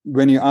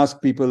when you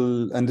ask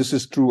people, and this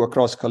is true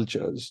across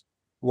cultures,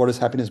 what does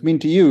happiness mean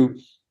to you?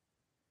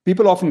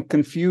 People often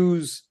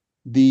confuse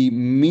the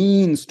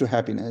means to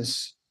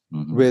happiness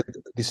with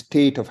the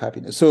state of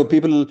happiness. So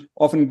people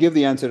often give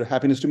the answer,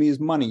 happiness to me is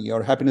money,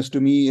 or happiness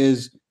to me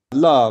is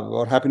love,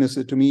 or happiness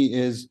to me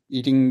is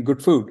eating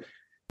good food.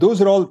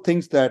 Those are all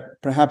things that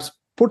perhaps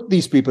put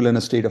these people in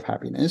a state of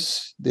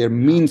happiness. They're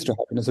means to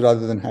happiness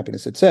rather than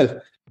happiness itself.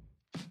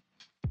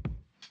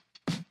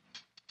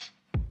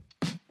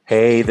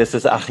 Hey, this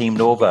is Achim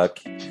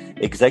Novak,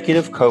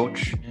 executive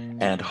coach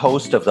and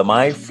host of the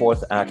My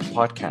Fourth Act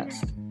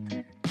podcast.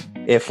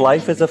 If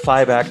life is a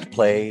 5-act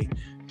play,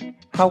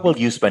 how will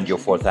you spend your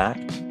fourth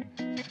act?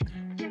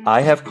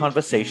 I have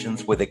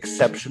conversations with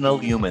exceptional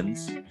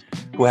humans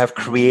who have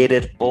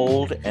created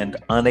bold and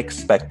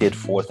unexpected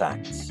fourth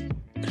acts.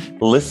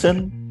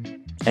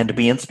 Listen and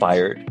be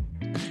inspired.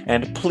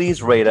 And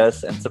please rate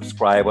us and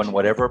subscribe on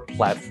whatever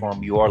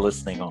platform you are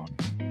listening on.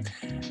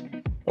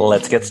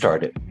 Let's get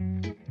started.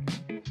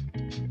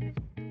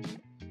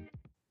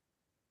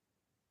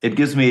 It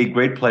gives me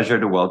great pleasure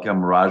to welcome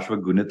Raj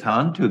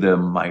Raghunathan to the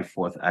My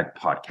Fourth Act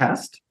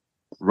podcast.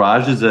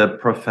 Raj is a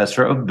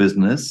professor of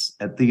business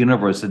at the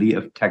University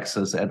of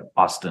Texas at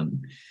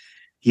Austin.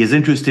 He is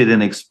interested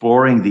in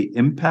exploring the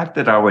impact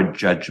that our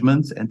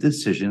judgments and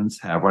decisions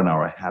have on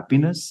our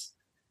happiness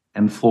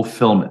and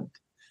fulfillment.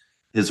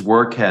 His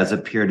work has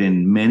appeared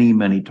in many,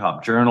 many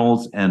top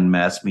journals and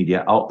mass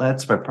media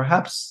outlets, but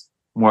perhaps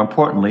more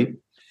importantly,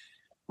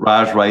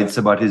 Raj writes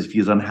about his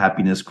views on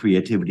happiness,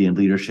 creativity, and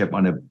leadership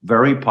on a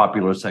very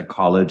popular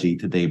Psychology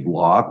Today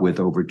blog with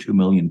over 2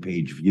 million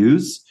page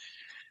views.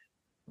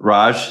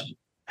 Raj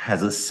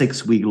has a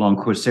 6-week-long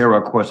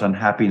Coursera course on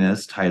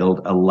happiness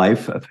titled A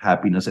Life of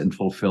Happiness and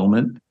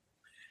Fulfillment,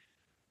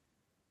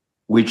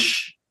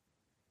 which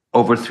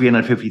over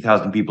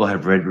 350,000 people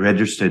have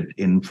registered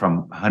in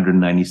from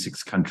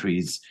 196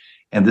 countries.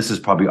 And this is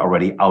probably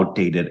already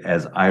outdated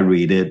as I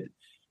read it.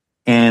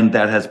 And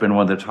that has been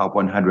one of the top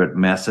 100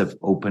 massive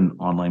open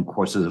online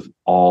courses of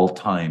all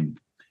time.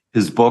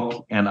 His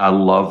book, and I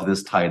love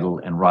this title,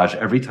 and Raj,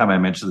 every time I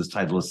mention this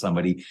title to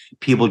somebody,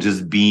 people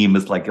just beam.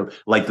 It's like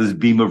this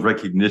beam of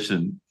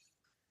recognition.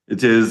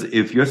 It is,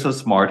 If You're So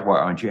Smart, Why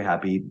Aren't You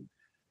Happy?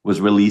 Was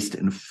released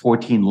in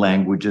 14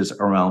 languages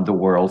around the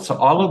world. So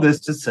all of this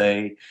to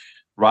say,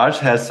 Raj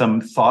has some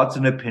thoughts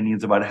and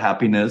opinions about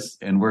happiness,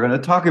 and we're going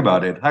to talk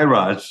about it. Hi,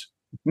 Raj.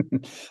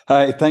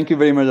 Hi, thank you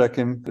very much,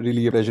 Akim.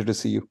 Really a pleasure to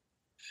see you.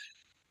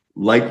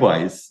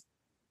 Likewise.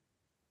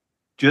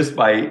 Just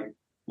by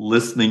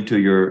listening to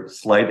your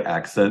slight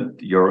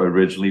accent, you're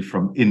originally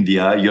from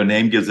India. Your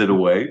name gives it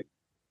away.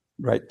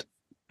 Right.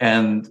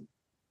 And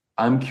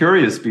I'm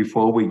curious,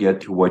 before we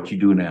get to what you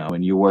do now,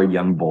 and you were a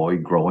young boy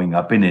growing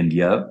up in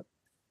India,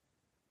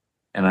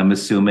 and I'm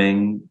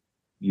assuming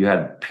you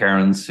had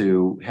parents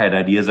who had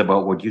ideas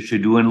about what you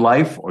should do in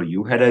life, or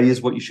you had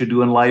ideas what you should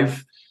do in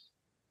life.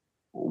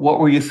 What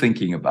were you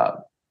thinking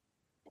about?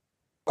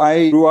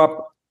 I grew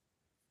up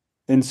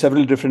in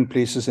several different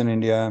places in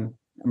India.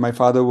 My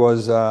father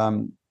was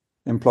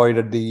employed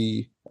at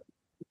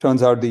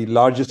turns out the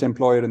largest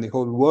employer in the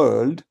whole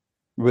world,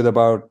 with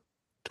about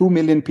 2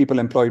 million people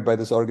employed by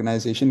this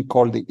organization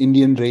called the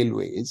Indian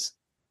Railways.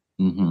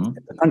 In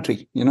the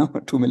country,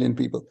 2 million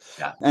people.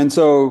 Yeah. And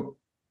so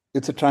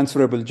it's a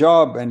transferable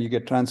job, and you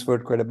get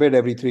transferred quite a bit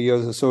every 3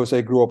 years or so. So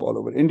I grew up all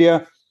over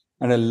India,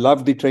 and I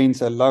loved the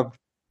trains. I loved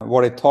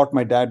what I thought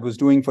my dad was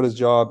doing for his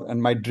job.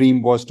 And my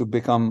dream was to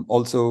become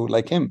also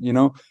like him,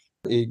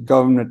 a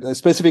government,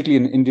 specifically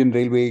an Indian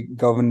Railway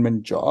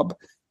government job,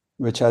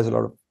 which has a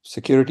lot of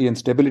security and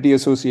stability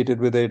associated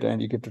with it.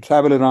 And you get to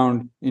travel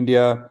around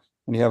India,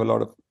 and you have a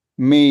lot of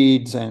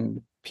maids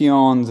and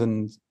peons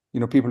and,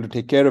 people to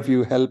take care of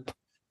you, help.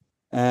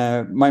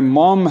 My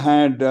mom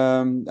had,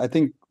 I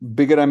think,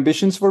 bigger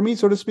ambitions for me,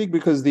 so to speak,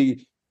 because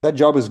that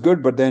job is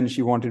good, but then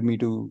she wanted me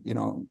to,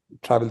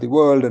 travel the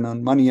world and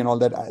earn money and all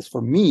that. As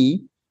for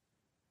me,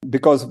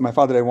 because of my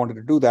father, I wanted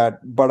to do that.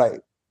 But I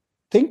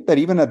think that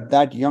even at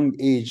that young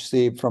age,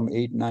 say from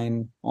 8,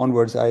 9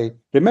 onwards, I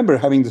remember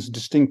having this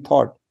distinct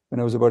thought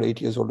when I was about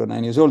 8 years old or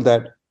 9 years old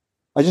that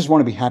I just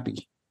want to be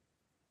happy.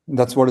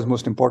 That's what is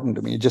most important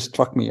to me. It just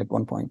struck me at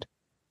one point.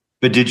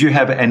 But did you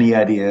have any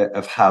idea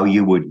of how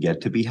you would get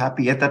to be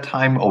happy at that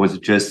time, or was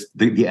it just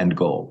the end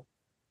goal?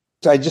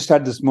 So I just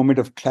had this moment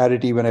of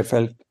clarity when I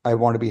felt I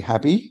want to be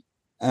happy.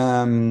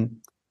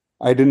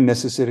 I didn't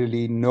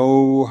necessarily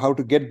know how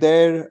to get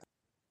there,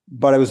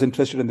 but I was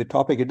interested in the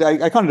topic.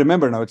 I can't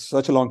remember now. It's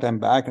such a long time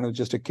back, and I was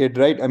just a kid,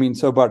 right?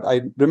 But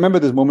I remember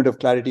this moment of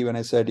clarity when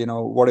I said,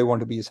 what I want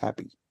to be is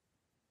happy.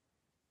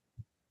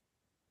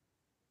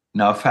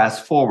 Now,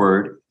 fast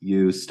forward,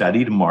 you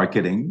studied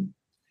marketing.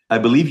 I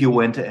believe you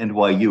went to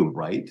NYU,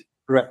 right?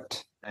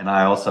 Correct. And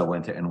I also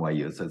went to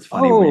NYU. So it's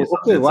funny.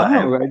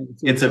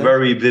 It's a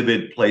very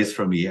vivid place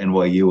for me,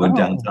 NYU in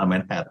downtown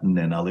Manhattan.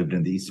 And I lived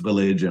in the East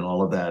Village and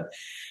all of that.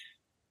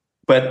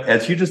 But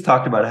as you just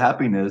talked about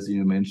happiness,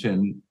 you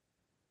mentioned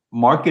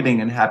marketing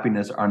and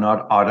happiness are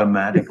not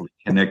automatically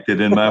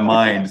connected in my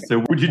mind.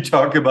 So would you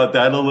talk about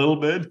that a little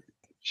bit?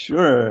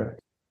 Sure.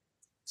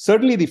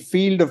 certainly the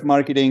field of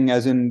marketing,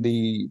 as in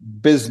the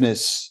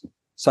business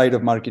side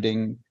of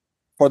marketing,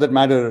 for that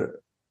matter,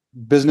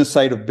 business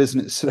side of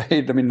business,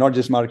 right? I mean, not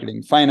just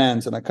marketing,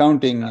 finance and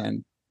accounting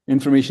and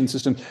information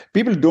systems.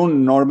 People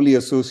don't normally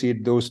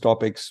associate those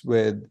topics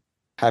with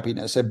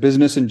happiness. A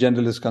business in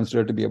general is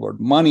considered to be about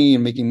money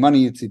and making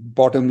money. It's the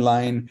bottom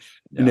line.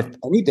 And if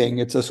anything,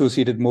 it's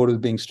associated more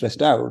with being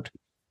stressed out.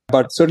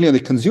 But certainly on the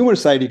consumer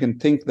side, you can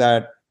think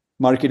that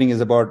marketing is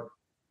about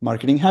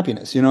marketing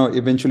happiness.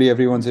 Eventually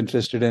everyone's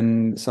interested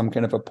in some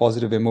kind of a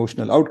positive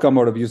emotional outcome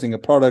out of using a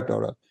product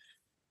or a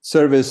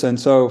service. And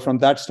so from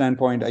that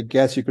standpoint, I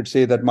guess you could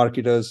say that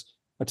marketers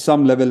at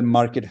some level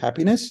market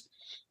happiness,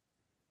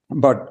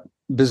 but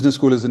business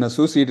school isn't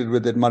associated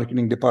with it.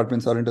 Marketing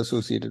departments aren't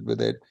associated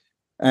with it.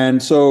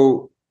 And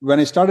so when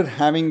I started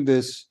having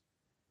this,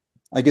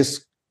 I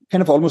guess,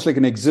 kind of almost like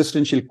an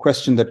existential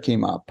question that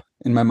came up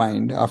in my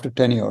mind after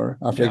tenure,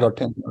 after I got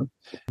tenure,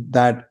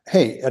 that,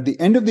 hey, at the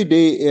end of the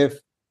day, if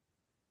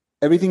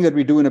everything that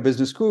we do in a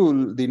business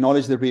school, the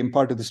knowledge that we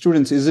impart to the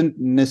students isn't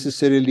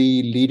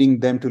necessarily leading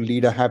them to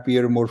lead a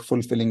happier, more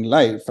fulfilling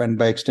life, and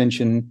by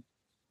extension,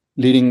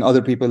 leading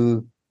other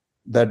people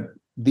that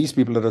these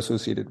people are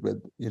associated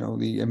with,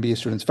 the MBA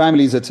students'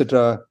 families,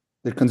 etc.,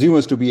 the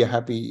consumers to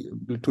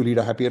lead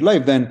a happier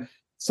life, then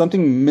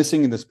something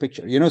missing in this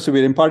picture. So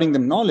we're imparting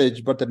them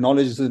knowledge, but that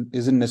knowledge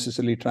isn't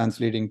necessarily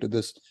translating to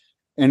this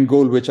end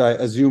goal, which I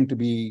assume to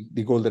be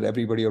the goal that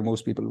everybody or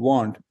most people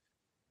want.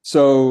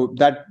 So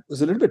that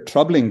was a little bit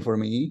troubling for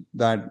me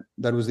that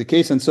was the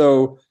case. And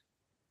so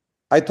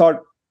I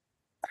thought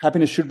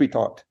happiness should be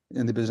taught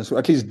in the business, or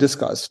at least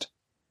discussed.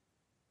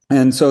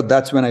 And so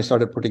that's when I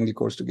started putting the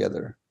course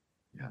together.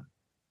 Yeah.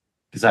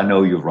 Because I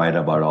know you're right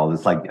about all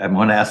this. Like, I'm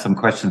going to ask some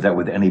questions that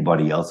with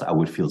anybody else, I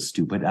would feel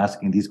stupid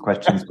asking these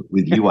questions. But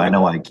with you, I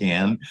know I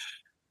can.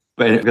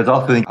 But because I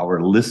also think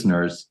our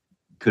listeners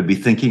could be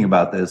thinking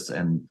about this.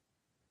 And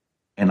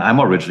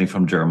I'm originally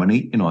from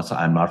Germany, so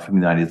I'm not from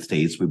the United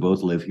States. We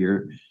both live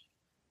here.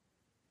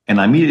 And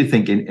I immediately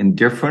think in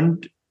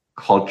different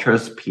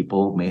cultures,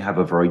 people may have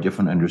a very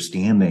different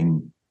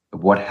understanding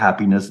of what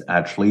happiness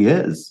actually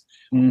is.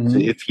 Mm-hmm. So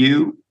if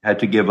you had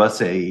to give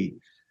us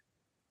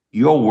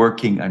your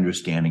working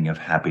understanding of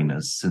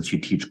happiness, since you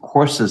teach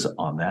courses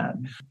on that,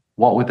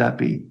 what would that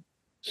be?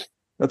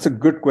 That's a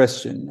good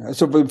question.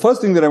 So the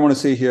first thing that I want to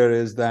say here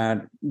is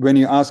that when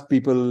you ask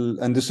people,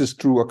 and this is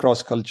true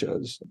across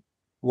cultures,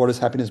 what does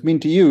happiness mean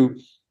to you?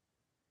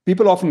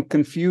 People often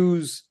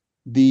confuse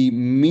the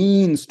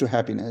means to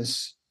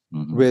happiness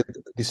with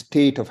the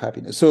state of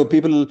happiness. So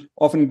people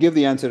often give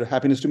the answer,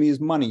 happiness to me is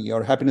money,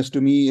 or happiness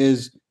to me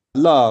is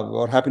love,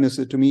 or happiness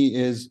to me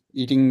is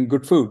eating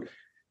good food.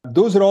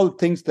 Those are all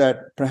things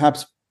that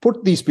perhaps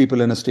put these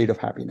people in a state of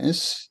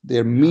happiness.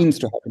 They're means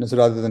to happiness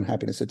rather than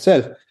happiness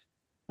itself.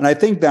 And I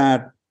think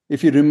that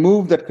if you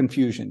remove that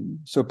confusion,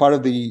 so part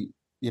of the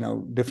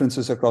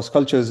differences across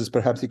cultures is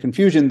perhaps the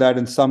confusion that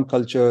in some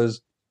cultures,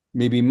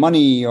 maybe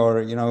money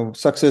or,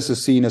 success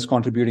is seen as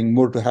contributing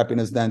more to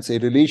happiness than, say,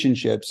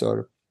 relationships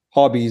or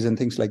hobbies and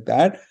things like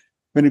that.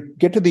 When you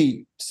get to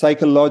the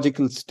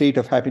psychological state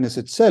of happiness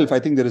itself, I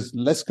think there is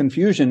less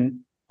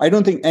confusion. I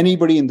don't think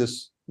anybody in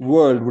this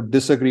world would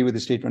disagree with the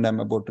statement I'm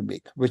about to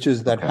make, which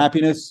is that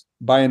happiness,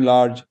 by and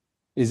large,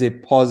 is a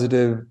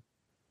positive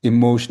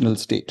emotional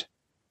state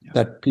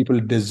that people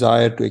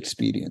desire to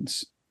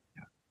experience.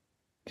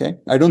 Okay.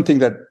 I don't think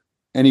that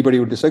anybody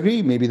would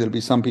disagree. Maybe there'll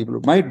be some people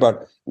who might,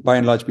 but by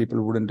and large,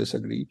 people wouldn't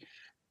disagree.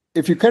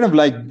 If you kind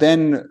of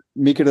then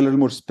make it a little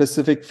more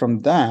specific from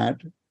that,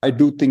 I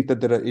do think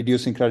that there are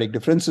idiosyncratic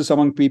differences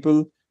among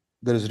people.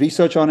 There is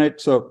research on it.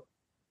 So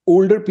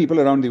older people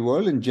around the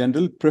world in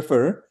general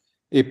prefer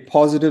a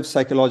positive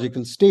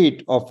psychological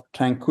state of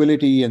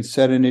tranquility and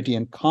serenity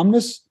and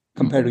calmness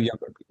compared to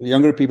younger people.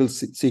 Younger people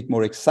seek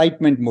more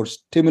excitement, more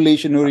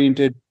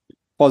stimulation-oriented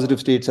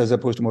positive states as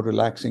opposed to more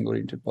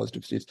relaxing-oriented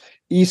positive states.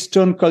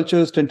 Eastern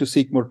cultures tend to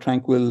seek more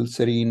tranquil,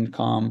 serene,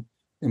 calm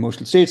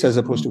emotional states as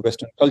opposed to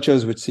Western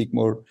cultures, which seek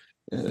more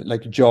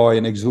like joy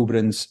and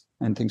exuberance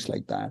and things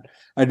like that.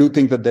 I do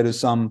think that there is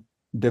some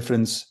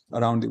difference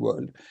around the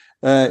world.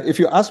 If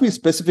you ask me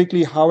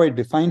specifically how I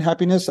define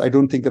happiness, I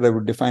don't think that I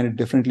would define it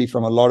differently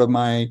from a lot of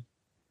my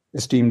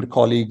esteemed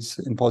colleagues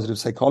in positive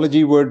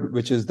psychology would,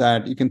 which is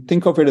that you can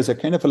think of it as a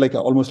kind of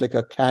almost like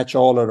a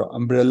catch-all or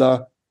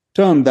umbrella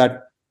term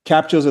that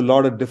captures a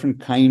lot of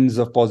different kinds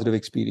of positive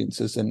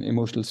experiences and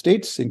emotional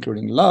states,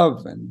 including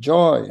love and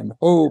joy and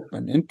hope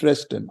and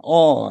interest and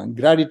awe and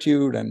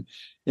gratitude and,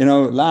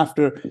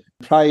 laughter,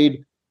 pride,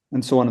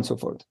 and so on and so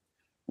forth.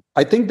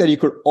 I think that you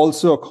could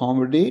also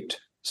accommodate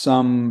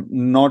some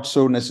not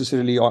so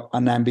necessarily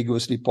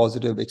unambiguously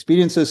positive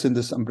experiences in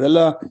this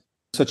umbrella,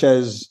 such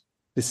as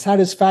the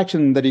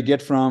satisfaction that you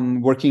get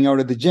from working out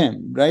at the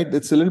gym, right?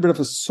 It's a little bit of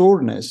a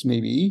soreness,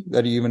 maybe,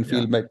 that you even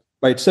feel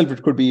by itself.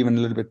 It could be even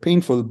a little bit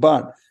painful,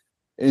 but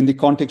in the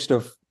context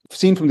of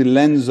seen from the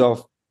lens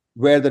of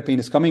where the pain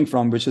is coming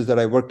from, which is that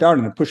I worked out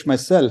and I pushed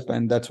myself,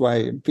 and that's why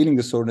I'm feeling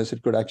the soreness,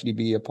 it could actually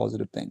be a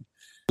positive thing.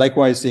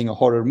 Likewise, seeing a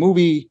horror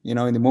movie,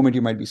 in the moment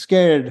you might be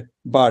scared,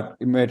 but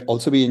you might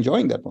also be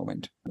enjoying that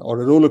moment,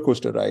 or a roller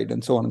coaster ride,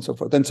 and so on and so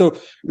forth. And so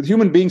with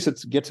human beings, it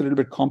gets a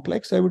little bit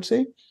complex, I would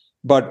say.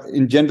 But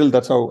in general,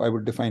 that's how I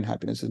would define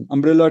happiness. An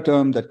umbrella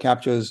term that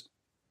captures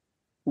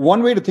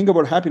one way to think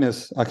about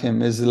happiness,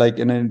 Akim, is like,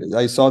 and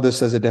I saw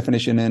this as a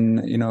definition in,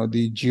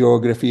 the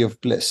Geography of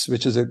Bliss,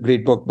 which is a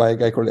great book by a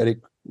guy called Eric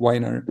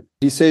Weiner.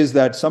 He says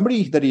that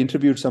somebody that he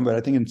interviewed somewhere,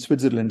 I think in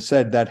Switzerland,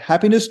 said that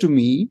happiness to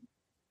me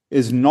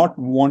is not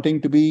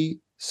wanting to be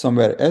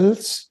somewhere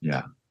else,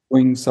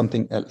 doing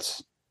something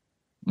else.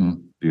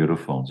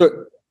 Beautiful. So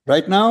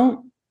right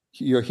now,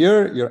 you're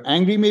here, you're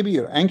angry, maybe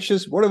you're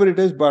anxious, whatever it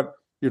is, but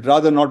you'd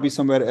rather not be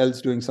somewhere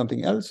else doing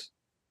something else.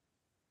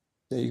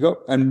 There you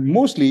go. And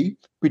mostly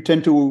we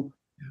tend to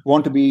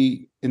want to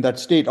be in that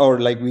state, or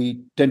like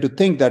we tend to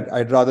think that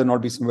I'd rather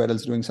not be somewhere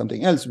else doing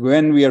something else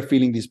when we are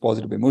feeling these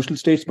positive emotional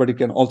states, but it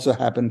can also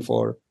happen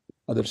for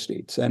other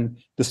states. And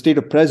the state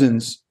of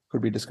presence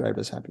could be described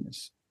as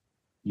happiness.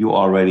 You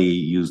already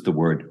used the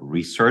word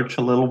research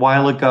a little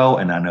while ago,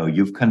 and I know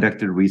you've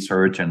conducted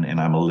research, and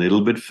I'm a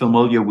little bit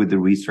familiar with the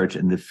research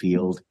in the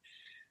field.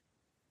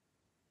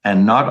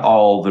 And not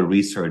all the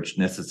research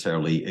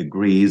necessarily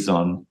agrees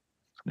on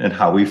and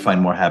how we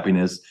find more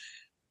happiness.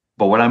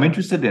 But what I'm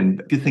interested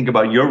in, if you think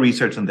about your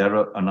research and that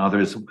on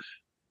others,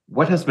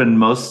 what has been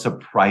most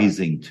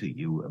surprising to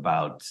you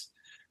about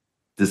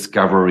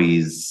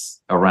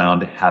discoveries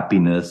around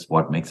happiness?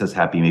 What makes us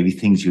happy? Maybe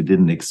things you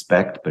didn't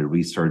expect, but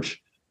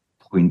research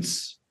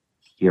points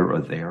here or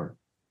there.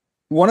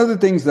 One of the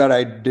things that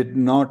I did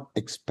not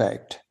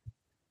expect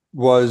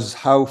was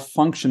how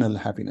functional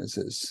happiness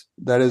is.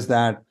 That is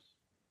that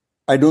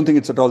I don't think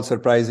it's at all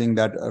surprising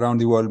that around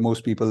the world,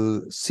 most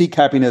people seek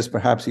happiness,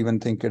 perhaps even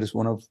think it is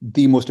one of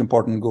the most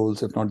important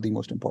goals, if not the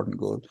most important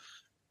goal.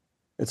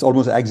 It's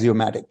almost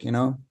axiomatic,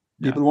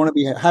 People want to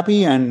be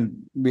happy, and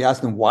we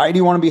ask them, why do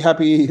you want to be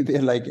happy?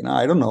 They're like,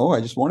 I don't know. I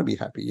just want to be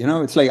happy.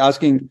 It's like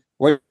asking,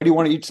 why do you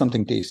want to eat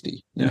something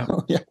tasty?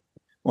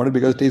 Want it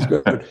because it tastes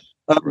good.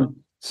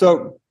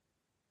 So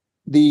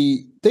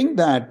the thing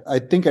that I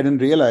think I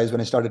didn't realize when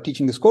I started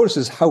teaching this course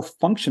is how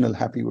functional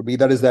happy would be.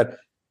 That is that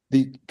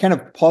the kind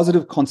of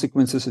positive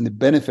consequences and the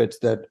benefits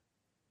that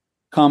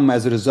come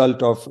as a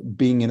result of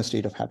being in a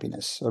state of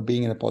happiness or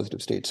being in a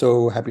positive state.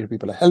 So happier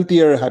people are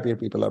healthier, happier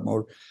people are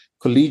more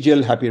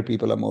collegial, happier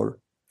people are more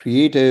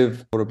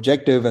creative, more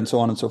objective, and so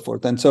on and so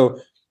forth. And so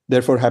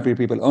therefore, happier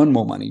people earn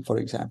more money, for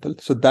example.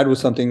 So that was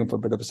something of a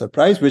bit of a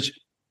surprise, which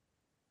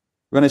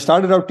when I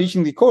started out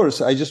teaching the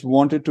course, I just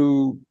wanted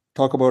to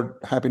talk about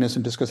happiness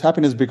and discuss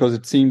happiness because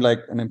it seemed like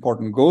an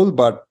important goal,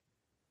 but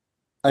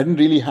I didn't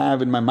really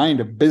have in my mind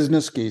a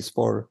business case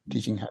for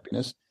teaching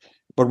happiness.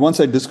 But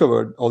once I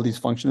discovered all these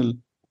functional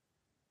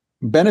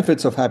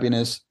benefits of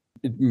happiness,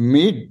 it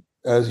made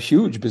a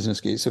huge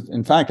business case.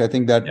 In fact, I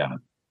think that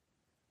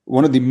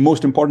one of the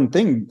most important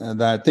things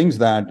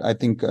that I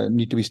think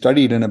need to be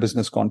studied in a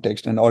business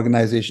context, and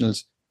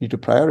organizations need to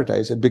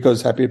prioritize it,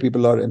 because happier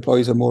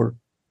employees are more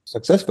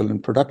successful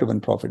and productive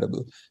and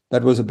profitable.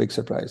 That was a big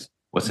surprise.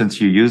 Well, since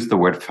you used the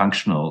word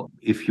functional,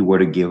 if you were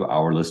to give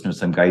our listeners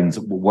some guidance,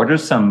 what are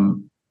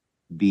some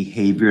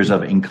behaviors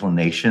of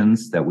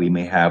inclinations that we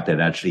may have that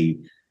actually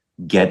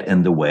get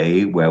in the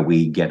way, where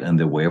we get in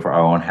the way of our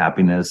own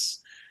happiness,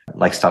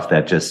 like stuff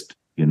that just,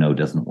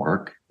 doesn't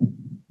work?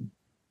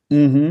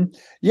 Mm-hmm.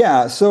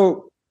 Yeah.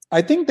 So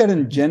I think that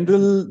in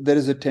general, there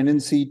is a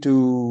tendency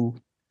to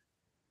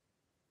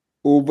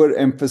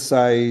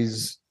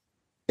overemphasize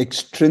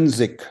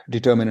extrinsic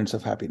determinants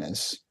of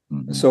happiness.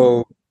 Mm-hmm.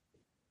 So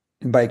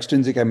by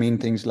extrinsic, I mean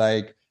things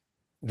like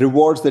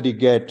rewards that you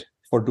get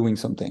for doing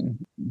something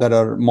that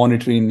are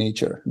monetary in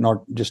nature, not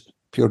just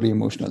purely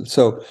emotional.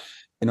 So,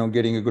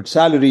 getting a good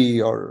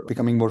salary or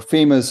becoming more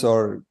famous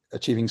or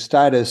achieving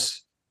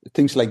status,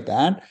 things like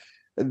that.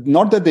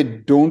 Not that they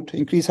don't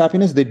increase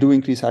happiness, they do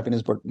increase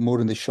happiness, but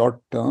more in the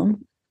short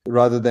term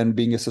rather than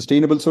being a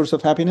sustainable source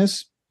of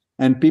happiness.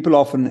 And people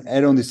often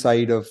err on the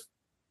side of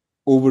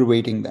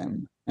overweighting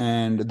them.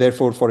 And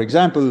therefore, for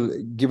example,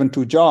 given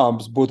two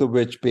jobs, both of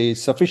which pay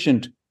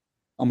sufficient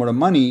amount of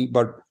money,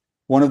 but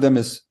one of them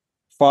is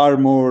far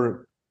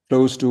more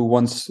close to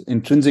one's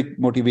intrinsic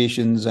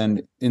motivations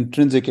and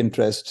intrinsic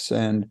interests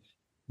and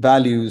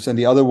values, and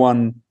the other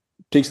one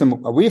takes them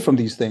away from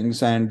these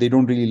things, and they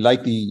don't really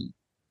like the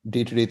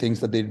day-to-day things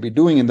that they'd be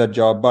doing in that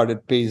job, but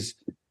it pays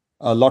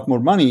a lot more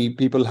money.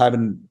 People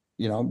haven't,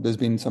 there's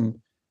been some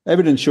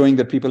evidence showing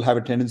that people have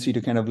a tendency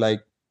to kind of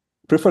like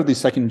prefer the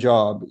second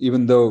job,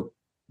 even though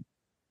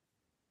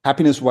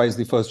happiness-wise,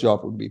 the first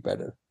job would be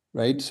better,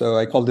 right? So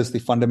I call this the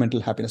fundamental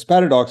happiness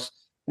paradox.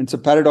 And it's a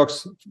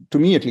paradox to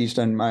me, at least,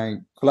 and my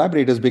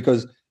collaborators,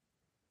 because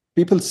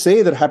people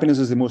say that happiness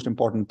is the most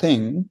important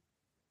thing.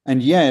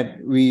 And yet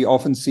we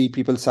often see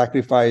people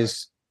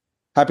sacrifice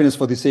happiness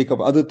for the sake of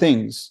other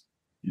things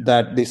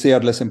that they say are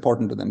less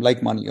important to them,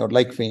 like money or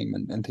like fame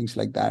and things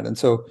like that. And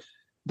so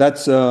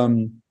that's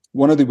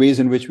one of the ways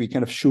in which we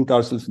kind of shoot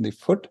ourselves in the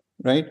foot,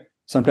 right?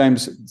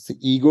 Sometimes it's the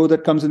ego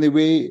that comes in the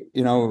way.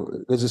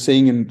 There's a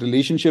saying in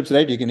relationships,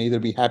 right? You can either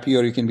be happy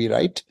or you can be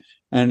right.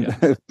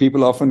 And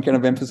people often kind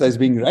of emphasize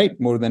being right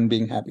more than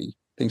being happy,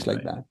 things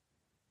like that.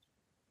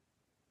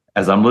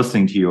 As I'm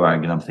listening to you,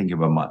 I'm thinking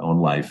about my own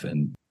life,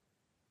 and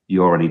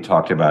you already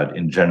talked about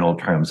in general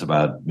terms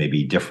about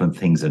maybe different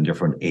things in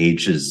different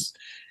ages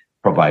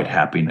provide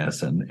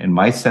happiness. And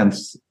my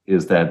sense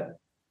is that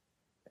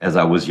as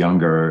I was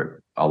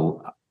younger,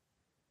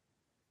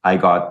 I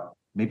got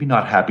maybe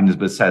not happiness,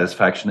 but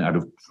satisfaction out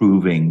of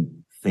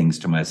proving things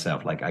to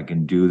myself. Like, I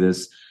can do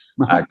this,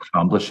 I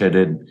accomplish it.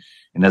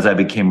 And as I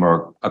became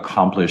more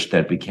accomplished,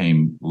 that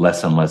became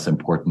less and less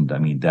important. I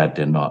mean, that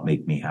did not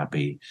make me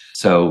happy.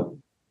 So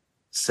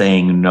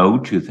saying no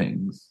to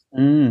things,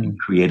 and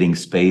creating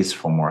space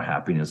for more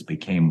happiness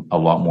became a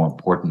lot more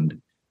important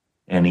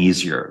and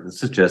easier.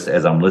 This is just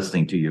as I'm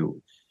listening to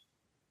you.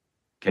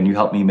 Can you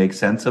help me make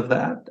sense of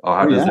that? Or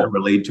how does that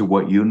relate to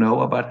what you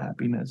know about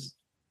happiness?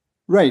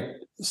 Right.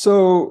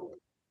 So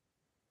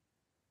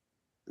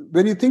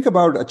when you think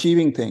about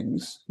achieving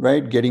things,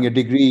 right, getting a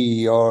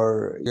degree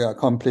or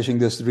accomplishing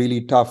this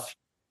really tough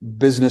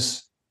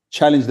business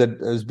challenge that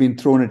has been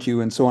thrown at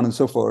you and so on and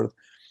so forth,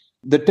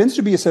 there tends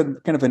to be a certain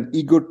kind of an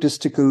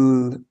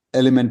egotistical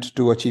element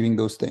to achieving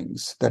those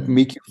things that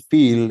make you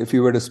feel, if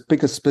you were to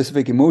pick a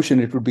specific emotion,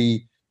 it would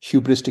be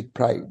hubristic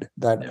pride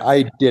that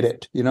I did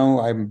it.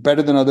 I'm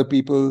better than other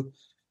people.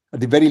 At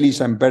the very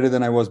least, I'm better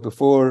than I was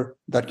before.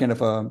 That kind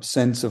of a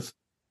sense of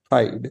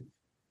pride.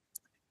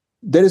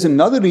 There is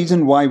another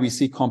reason why we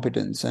see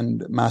competence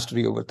and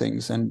mastery over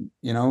things. And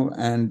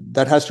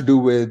that has to do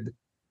with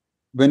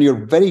when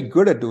you're very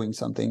good at doing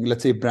something,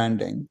 let's say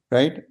branding,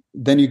 right?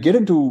 Then you get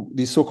into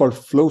these so-called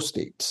flow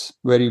states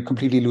where you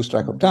completely lose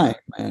track of time.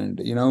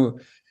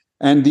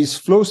 And these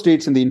flow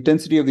states and the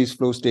intensity of these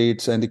flow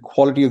states and the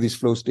quality of these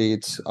flow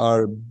states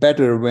are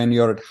better when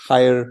you're at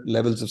higher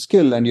levels of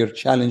skill and you're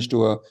challenged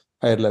to a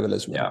higher level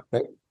as well,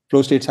 right?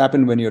 Flow states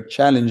happen when you're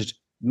challenged,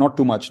 not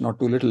too much, not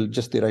too little,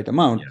 just the right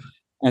amount.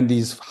 And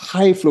these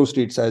high flow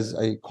states, as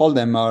I call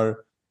them,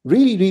 are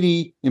really,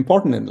 really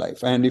important in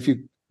life. And if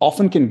you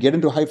often can get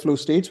into high flow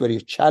states where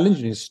you're challenged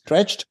and you're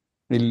stretched,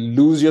 you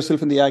lose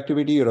yourself in the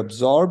activity, you're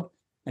absorbed,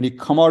 and you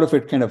come out of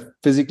it kind of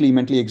physically,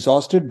 mentally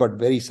exhausted, but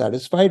very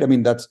satisfied. I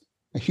mean, that's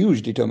a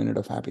huge determinant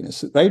of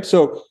happiness, right?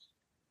 So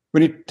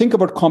when you think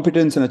about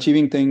competence and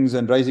achieving things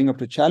and rising up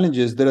to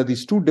challenges, there are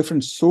these two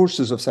different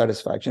sources of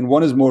satisfaction.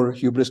 One is more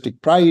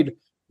hubristic pride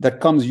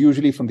that comes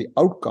usually from the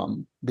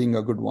outcome being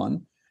a good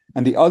one.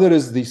 And the other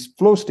is these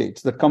flow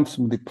states that comes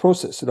from the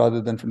process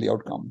rather than from the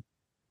outcome.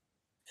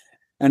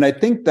 And I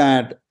think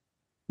that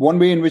one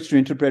way in which to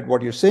interpret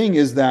what you're saying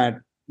is that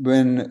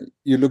when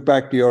you look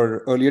back to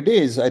your earlier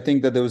days, I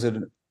think that there was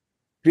a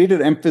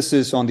greater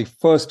emphasis on the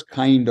first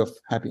kind of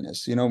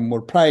happiness,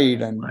 more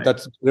pride, and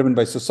that's driven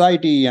by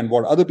society and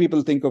what other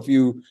people think of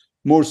you,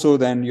 more so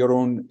than your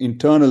own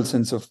internal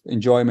sense of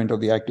enjoyment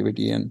of the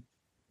activity and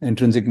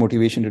intrinsic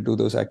motivation to do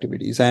those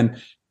activities.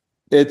 And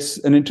it's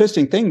an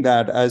interesting thing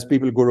that as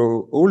people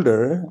grow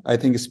older, I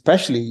think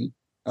especially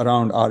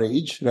around our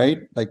age, right,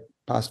 like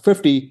past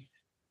 50,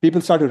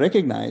 people start to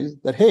recognize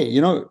that, hey,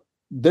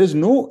 there's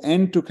no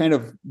end to kind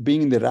of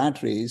being in the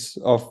rat race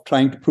of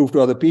trying to prove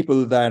to other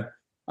people that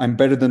I'm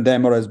better than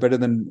them or I was better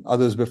than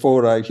others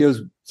before.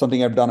 Here's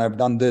something I've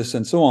done this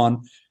and so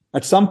on.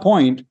 At some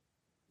point,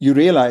 you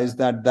realize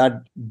that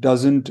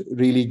doesn't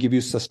really give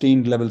you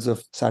sustained levels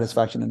of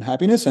satisfaction and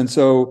happiness. And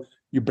so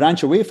you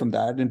branch away from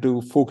that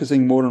into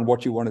focusing more on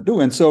what you want to do.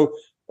 And so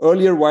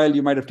earlier, while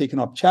you might have taken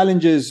up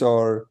challenges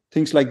or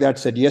things like that,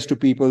 said yes to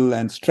people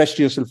and stretched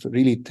yourself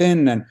really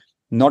thin and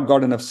not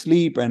got enough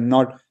sleep and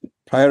not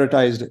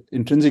prioritized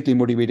intrinsically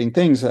motivating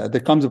things, there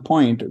comes a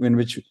point in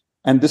which,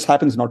 and this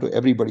happens not to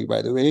everybody,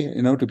 by the way,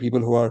 to people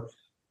who are,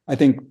 I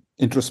think,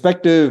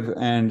 introspective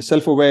and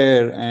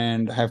self-aware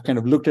and have kind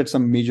of looked at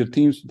some major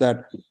themes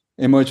that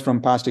emerge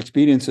from past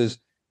experiences.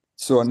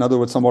 So in other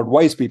words, somewhat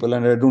wise people,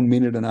 and I don't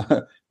mean it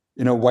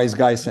in a wise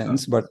guy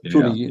sense, but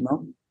truly,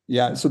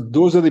 so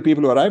those are the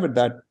people who arrive at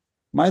that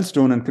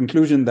milestone and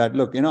conclusion that,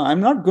 look,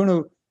 I'm not going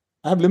to,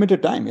 I have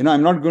limited time,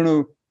 I'm not going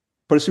to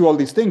pursue all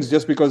these things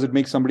just because it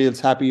makes somebody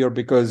else happy or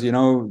because,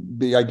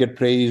 I get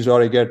praised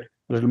or I get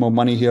a little more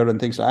money here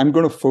and things. I'm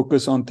going to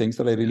focus on things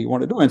that I really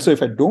want to do. And so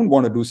if I don't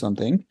want to do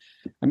something,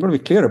 I'm going to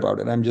be clear about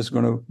it. I'm just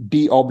going to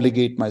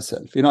de-obligate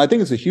myself. I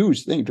think it's a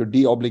huge thing to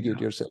de-obligate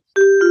yourself.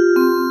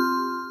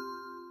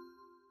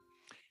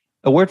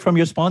 A word from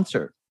your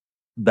sponsor.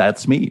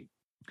 That's me.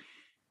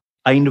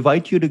 I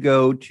invite you to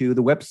go to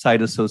the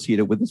website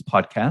associated with this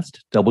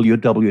podcast,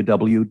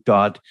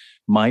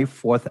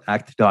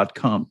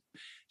 www.myfourthact.com.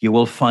 You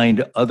will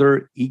find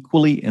other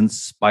equally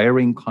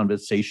inspiring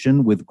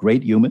conversation with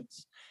great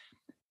humans.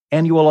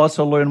 And you will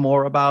also learn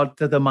more about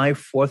the My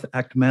Fourth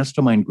Act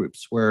mastermind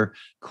groups, where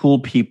cool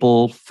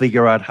people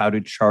figure out how to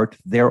chart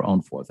their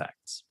own fourth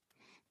acts.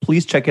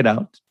 Please check it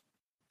out.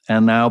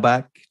 And now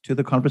back to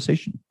the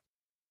conversation.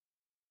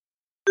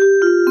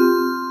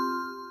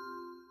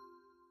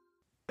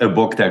 A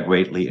book that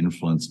greatly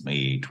influenced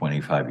me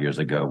 25 years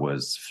ago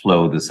was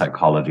Flow, the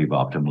Psychology of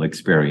Optimal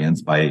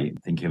Experience by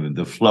thinking of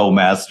the flow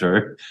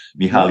master,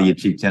 Mihaly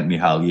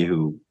Csikszentmihalyi,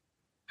 who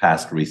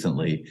passed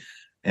recently.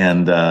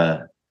 And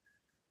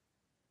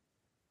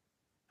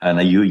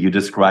you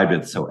described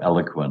it so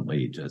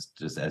eloquently,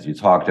 just as you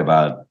talked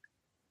about.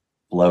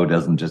 Flow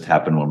doesn't just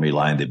happen when we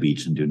lie on the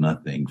beach and do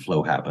nothing.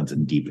 Flow happens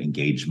in deep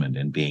engagement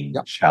and being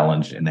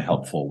challenged in a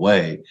helpful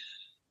way.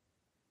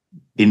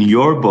 In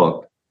your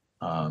book,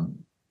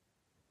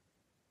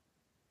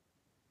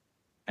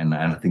 and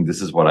I think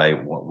this is what I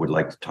would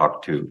like to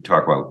talk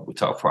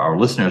for our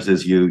listeners,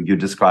 is you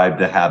describe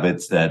the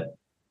habits that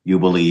you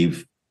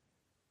believe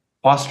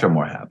foster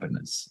more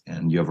happiness,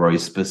 and you're very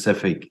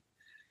specific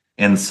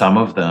in some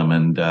of them.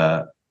 And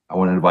I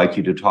want to invite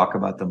you to talk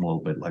about them a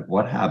little bit, like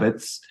what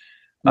habits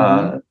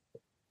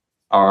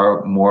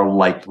are more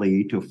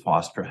likely to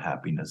foster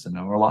happiness in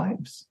our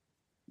lives.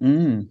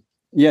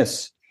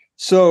 Yes.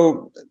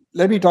 So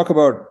let me talk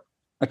about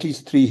at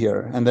least three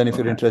here. And then if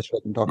you're interested, I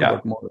can talk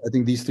about more. I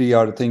think these three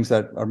are things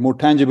that are more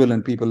tangible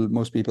and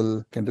most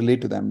people can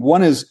relate to them.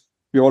 One is,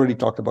 we already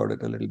talked about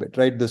it a little bit,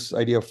 right? This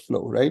idea of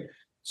flow, right?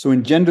 So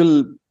in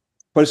general,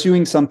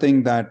 pursuing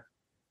something that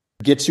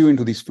gets you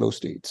into these flow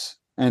states.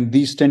 And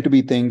these tend to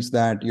be things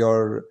that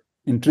you're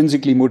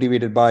intrinsically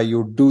motivated by.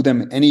 You do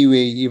them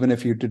anyway, even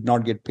if you did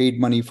not get paid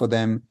money for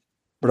them.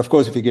 But of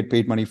course, if you get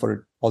paid money for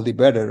it, all the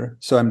better.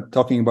 So I'm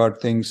talking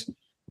about things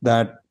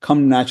that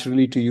come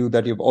naturally to you,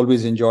 that you've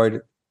always enjoyed.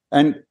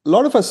 And a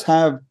lot of us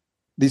have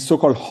these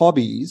so-called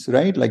hobbies,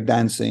 right? Like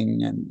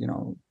dancing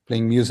and,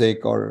 playing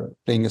music or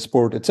playing a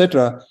sport,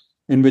 etc.,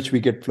 in which we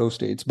get flow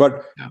states.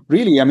 But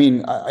really,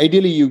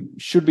 ideally, you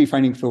should be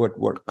finding flow at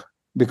work,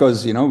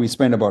 because, we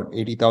spend about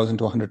 80,000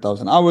 to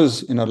 100,000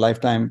 hours in our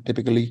lifetime.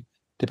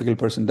 Typical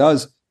person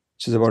does,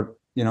 which is about,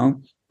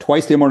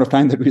 twice the amount of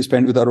time that we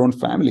spend with our own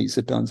families,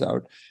 it turns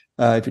out,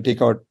 if you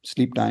take out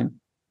sleep time.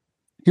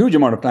 Huge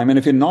amount of time. And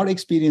if you're not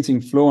experiencing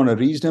flow on a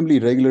reasonably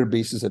regular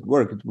basis at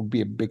work, it would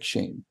be a big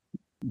shame.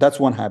 That's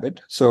one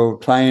habit. So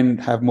try and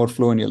have more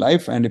flow in your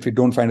life. And if you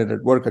don't find it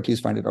at work, at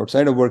least find it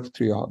outside of work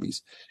through your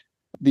hobbies.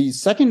 The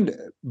second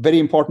very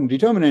important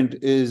determinant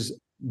is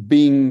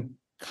being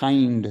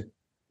kind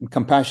and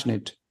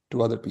compassionate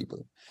to other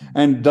people.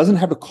 And doesn't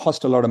have to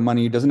cost a lot of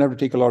money, doesn't have to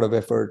take a lot of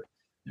effort.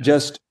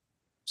 Just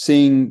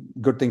saying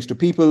good things to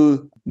people,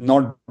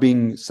 not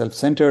being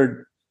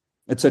self-centered,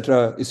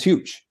 etc., is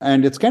huge.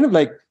 And it's kind of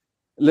like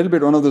a little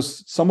bit one of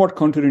those somewhat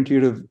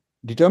counterintuitive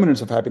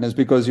determinants of happiness,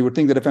 because you would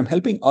think that if I'm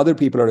helping other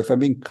people, or if I'm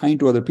being kind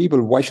to other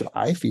people, why should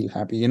I feel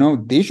happy?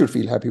 They should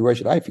feel happy. Why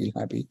should I feel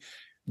happy?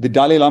 The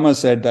Dalai Lama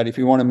said that if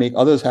you want to make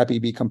others happy,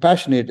 be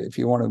compassionate. If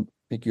you want to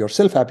make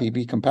yourself happy,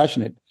 be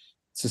compassionate.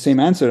 It's the same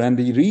answer. And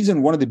the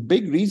reason, one of the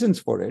big reasons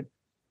for it,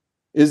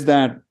 is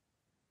that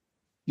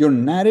your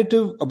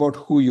narrative about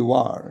who you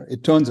are,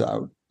 it turns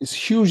out, is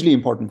hugely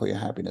important for your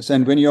happiness.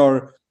 And when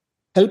you're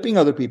helping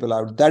other people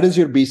out, that is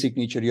your basic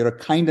nature. You're a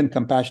kind and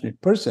compassionate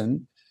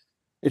person.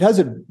 It has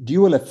a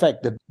dual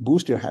effect that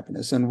boosts your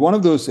happiness. And one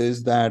of those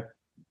is that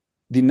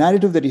the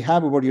narrative that you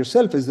have about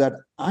yourself is that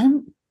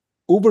I'm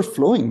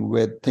overflowing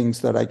with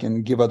things that I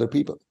can give other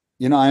people.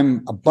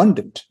 I'm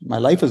abundant. My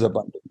life is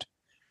abundant.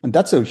 And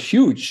that's a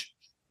huge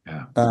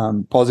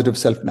positive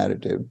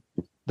self-narrative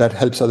that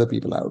helps other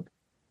people out.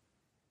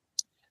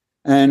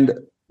 And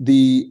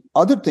the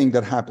other thing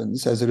that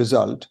happens as a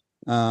result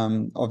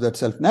of that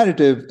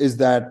self-narrative is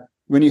that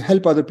when you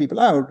help other people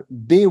out,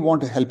 they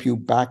want to help you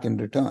back in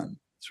return.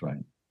 That's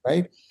right.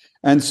 Right?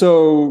 And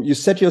so you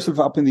set yourself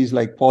up in these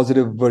like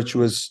positive,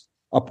 virtuous,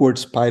 upward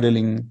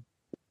spiraling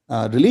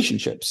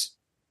relationships,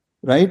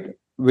 right?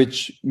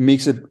 Which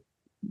makes it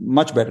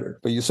much better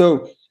for you.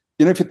 So,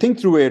 if you think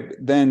through it,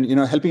 then,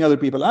 helping other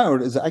people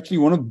out is actually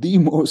one of the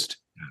most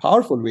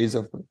powerful ways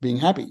of being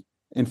happy.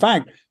 In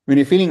fact, when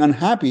you're feeling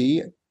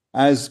unhappy,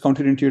 as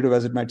counterintuitive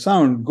as it might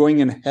sound,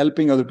 going and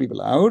helping other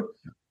people out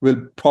will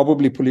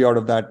probably pull you out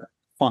of that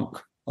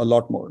funk a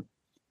lot more.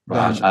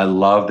 Raj, I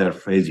love that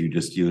phrase you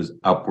just used,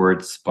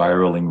 upward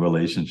spiraling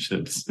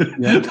relationships.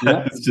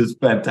 That's just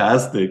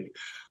fantastic.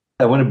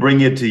 I want to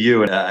bring it to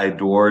you. And I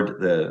adored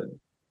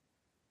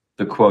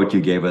the quote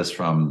you gave us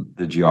from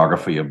The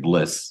Geography of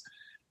Bliss,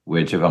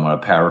 which, if I'm going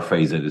to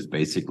paraphrase it, is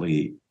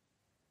basically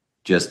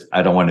just,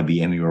 I don't want to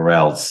be anywhere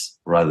else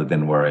rather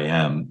than where I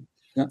am.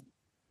 Yeah.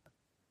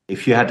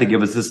 If you had to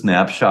give us a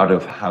snapshot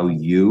of how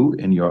you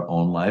in your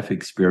own life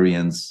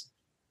experience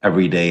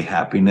everyday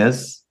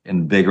happiness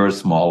in big or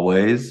small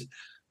ways,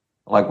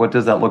 like what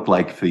does that look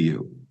like for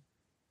you?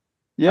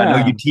 Yeah. I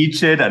know you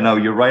teach it. I know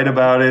you write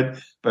about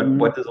it, but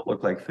what does it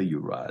look like for you,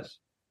 Raj?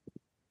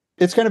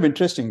 It's kind of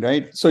interesting,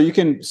 right? So you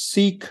can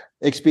seek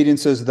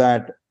experiences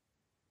that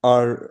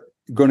are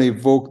going to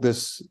evoke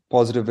this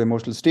positive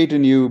emotional state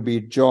in you, be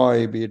it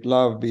joy, be it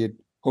love, be it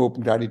hope,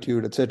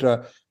 gratitude,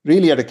 etc.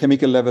 Really, at a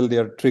chemical level, they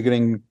are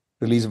triggering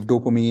release of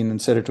dopamine and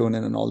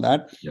serotonin and all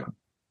that. Yeah.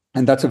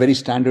 And that's a very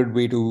standard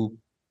way to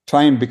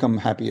try and become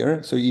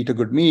happier. So you eat a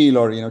good meal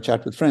or,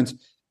 chat with friends.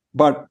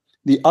 But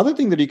the other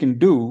thing that you can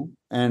do,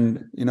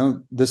 and,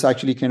 this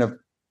actually kind of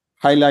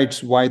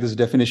highlights why this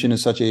definition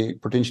is such a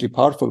potentially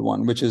powerful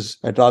one, which is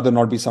I'd rather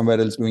not be somewhere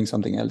else doing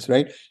something else,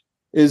 right?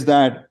 Is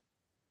that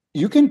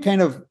you can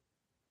kind of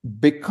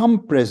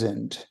become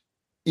present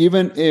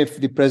even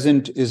if the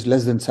present is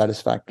less than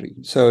satisfactory.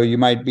 So you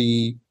might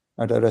be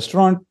at a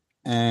restaurant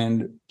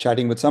and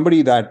chatting with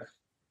somebody that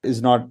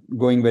is not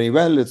going very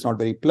well, it's not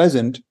very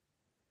pleasant.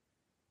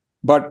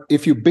 But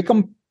if you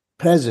become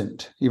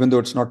present, even though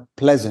it's not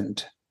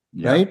pleasant,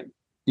 right?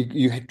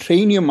 You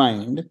train your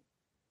mind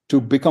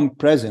to become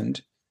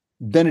present,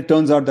 then it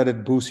turns out that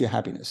it boosts your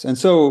happiness. And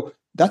so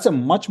that's a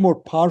much more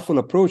powerful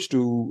approach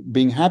to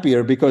being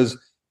happier, because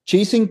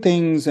chasing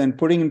things and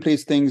putting in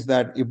place things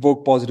that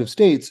evoke positive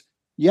states,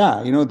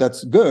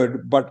 that's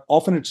good, but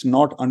often it's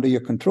not under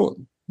your control,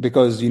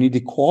 because you need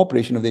the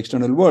cooperation of the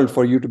external world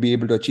for you to be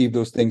able to achieve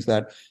those things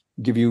that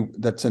give you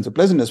that sense of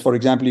pleasantness. For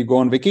example, you go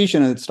on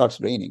vacation and it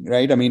starts raining,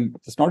 right? I mean,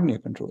 it's not in your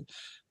control.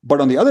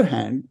 But on the other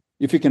hand,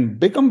 if you can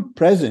become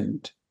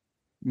present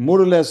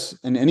more or less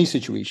in any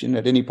situation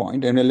at any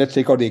point, and let's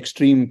take out the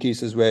extreme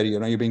cases where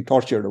you're being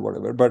tortured or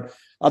whatever, but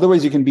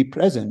otherwise you can be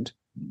present,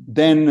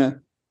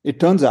 then it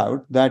turns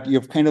out that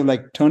you've kind of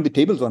like turned the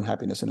tables on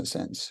happiness in a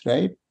sense,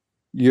 right?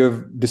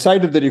 You've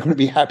decided that you're going to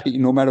be happy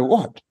no matter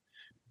what.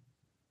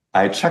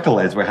 I chuckle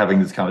as we're having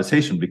this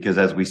conversation, because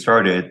as we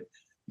started,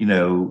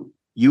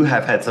 you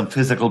have had some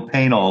physical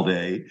pain all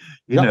day.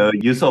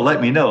 You so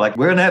let me know, like,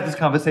 we're going to have this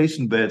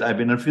conversation, but I've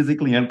been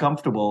physically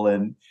uncomfortable.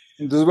 And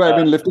this is why I've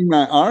been lifting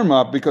my arm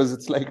up, because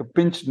it's like a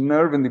pinched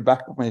nerve in the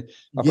back of my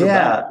upper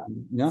back.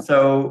 Yeah.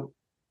 So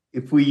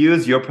if we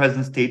use your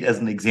present state as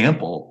an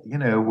example,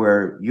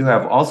 where you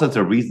have all sorts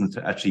of reasons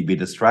to actually be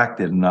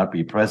distracted and not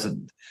be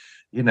present,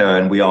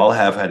 and we all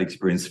have had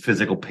experienced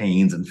physical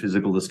pains and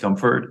physical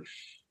discomfort.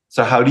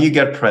 So how do you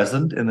get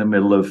present in the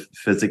middle of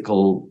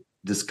physical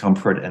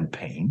discomfort and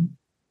pain?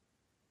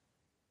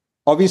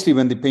 Obviously,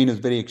 when the pain is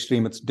very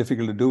extreme, it's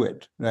difficult to do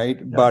it, right?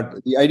 Yeah.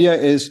 But the idea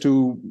is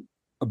to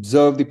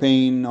observe the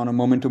pain on a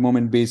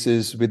moment-to-moment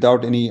basis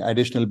without any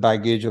additional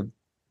baggage of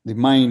the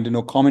mind,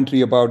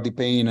 commentary about the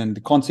pain and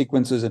the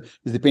consequences.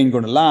 Is the pain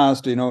going to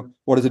last?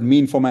 What does it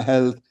mean for my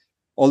health?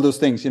 All those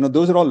things.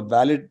 Those are all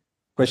valid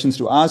questions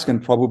to ask,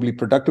 and probably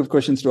productive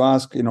questions to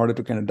ask in order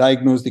to kind of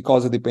diagnose the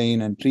cause of the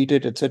pain and treat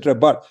it, etc.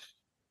 But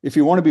if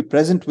you want to be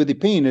present with the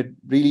pain, it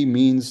really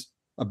means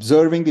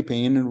observing the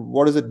pain. And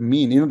what does it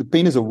mean? The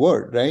pain is a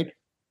word, right?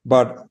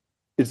 But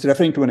it's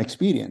referring to an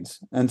experience.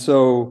 And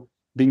so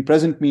being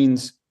present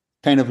means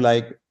kind of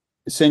like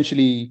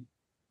essentially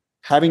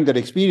having that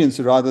experience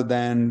rather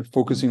than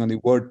focusing on the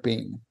word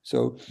pain.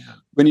 So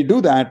when you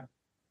do that,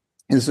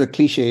 it's a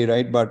cliche,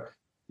 right? But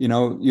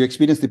you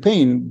experience the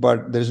pain,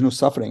 but there's no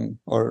suffering,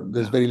 or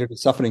there's very little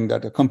suffering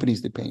that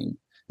accompanies the pain.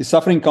 The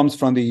suffering comes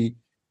from the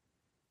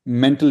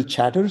mental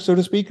chatter, so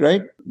to speak,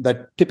 right?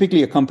 That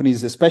typically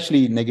accompanies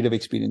especially negative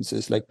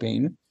experiences like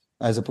pain,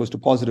 as opposed to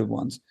positive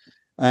ones.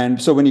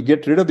 And so when you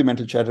get rid of the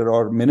mental chatter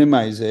or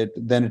minimize it,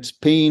 then it's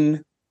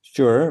pain,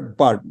 sure,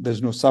 but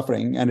there's no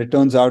suffering. And it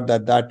turns out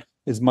that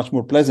is much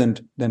more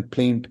pleasant than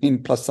plain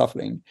pain plus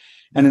suffering.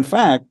 And in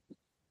fact,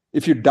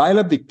 if you dial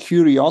up the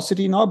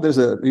curiosity knob, there's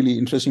a really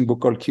interesting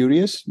book called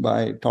Curious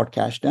by Todd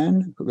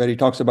Kashdan, where he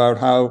talks about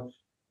how,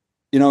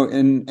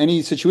 in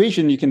any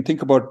situation, you can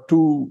think about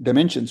two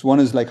dimensions. One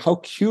is like how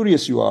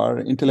curious you are,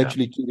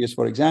 intellectually curious,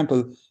 for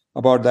example,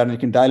 about that, and you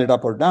can dial it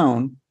up or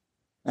down.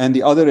 And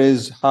the other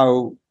is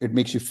how it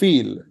makes you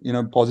feel,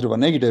 positive or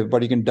negative,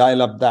 but you can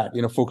dial up that,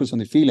 focus on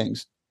the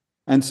feelings.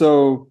 And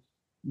so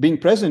being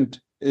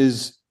present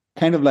is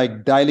kind of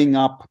like dialing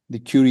up the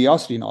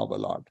curiosity knob a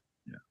lot.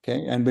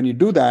 Okay. And when you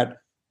do that,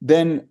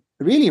 then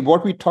really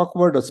what we talk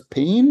about as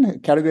pain,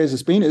 categorized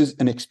as pain, is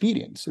an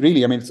experience.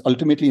 Really, I mean, it's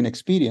ultimately an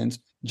experience,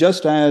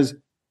 just as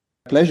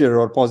pleasure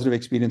or positive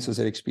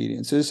experiences are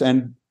experiences.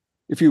 And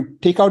if you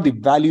take out the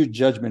value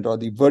judgment or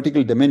the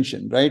vertical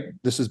dimension, right,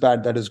 this is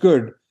bad, that is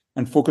good,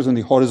 and focus on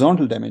the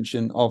horizontal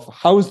dimension of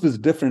how is this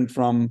different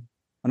from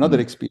another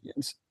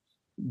experience,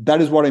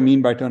 that is what I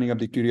mean by turning up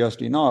the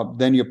curiosity knob.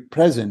 Then you're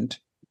present.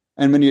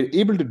 And when you're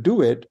able to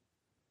do it,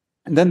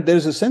 and then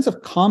there's a sense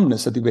of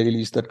calmness at the very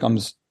least that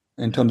comes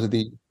in terms of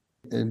the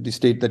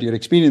state that you're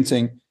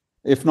experiencing.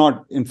 If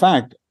not, in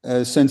fact,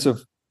 a sense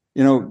of,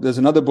 there's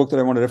another book that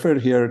I want to refer to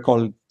here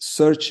called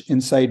Search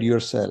Inside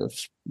Yourself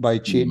by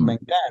Chade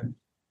Meng-Dan.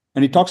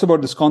 And he talks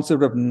about this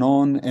concept of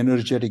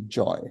non-energetic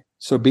joy.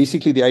 So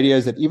basically the idea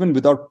is that even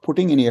without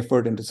putting any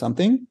effort into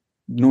something,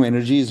 no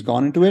energy is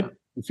gone into it,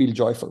 you feel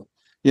joyful.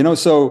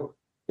 So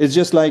it's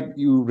just like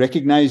you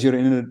recognize your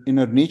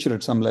inner nature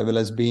at some level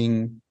as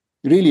being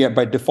really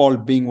by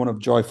default being one of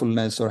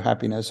joyfulness or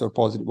happiness or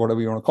positive,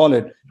 whatever you want to call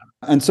it.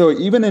 And so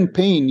even in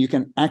pain, you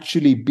can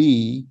actually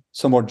be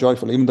somewhat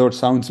joyful, even though it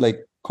sounds like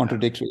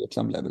contradictory at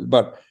some level.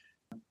 But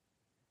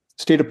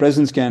state of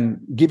presence can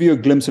give you a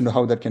glimpse into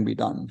how that can be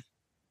done.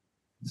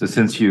 So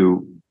since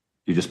you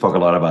just spoke a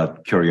lot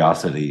about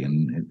curiosity,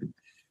 and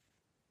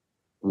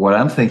what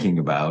I'm thinking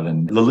about,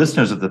 and the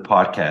listeners of the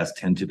podcast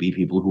tend to be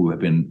people who have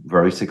been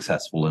very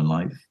successful in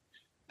life.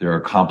 They're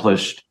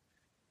accomplished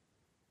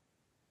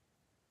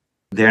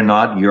They're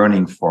not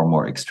yearning for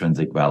more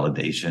extrinsic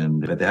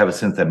validation, but they have a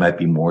sense there might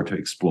be more to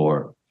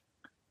explore.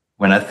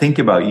 When I think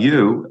about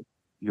you,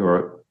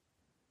 you're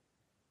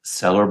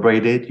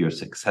celebrated, you're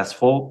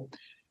successful.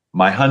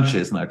 My hunch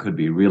is, and I could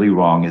be really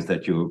wrong, is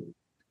that you're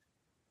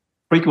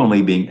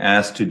frequently being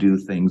asked to do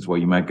things where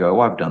you might go,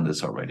 oh, I've done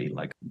this already.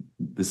 Like,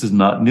 this is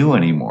not new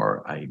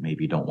anymore. I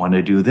maybe don't want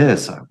to do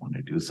this. I want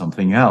to do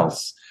something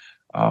else.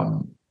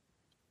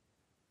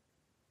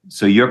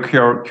 So your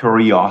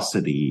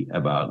curiosity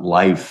about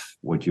life,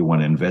 what you want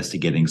to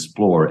investigate and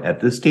explore at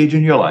this stage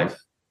in your life,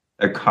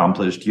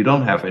 accomplished. You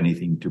don't have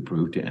anything to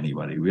prove to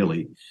anybody,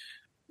 really.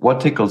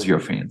 What tickles your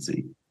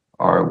fancy?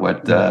 Or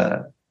what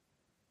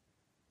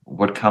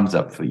comes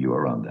up for you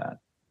around that?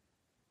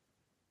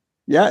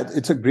 Yeah,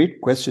 it's a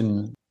great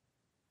question.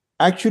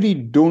 I actually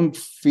don't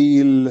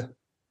feel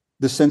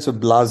the sense of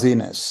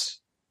blaseness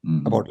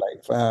about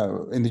life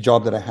in the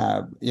job that I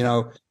have.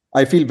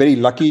 I feel very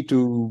lucky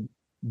to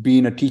be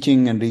in a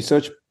teaching and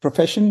research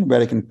profession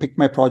where I can pick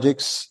my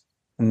projects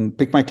and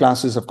pick my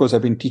classes. Of course,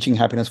 I've been teaching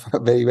happiness for a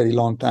very, very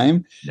long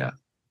time. Yeah.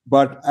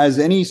 But as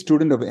any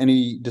student of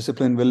any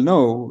discipline will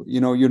know,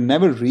 you're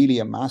never really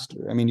a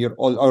master. I mean,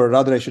 or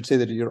rather, I should say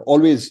that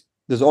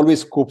there's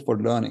always scope for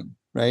learning,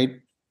 right?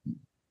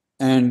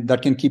 And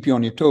that can keep you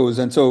on your toes.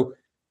 And so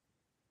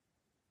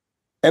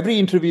every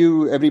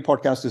interview, every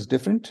podcast is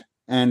different.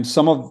 And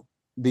some of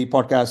the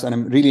podcasts, and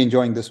I'm really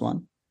enjoying this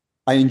one,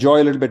 I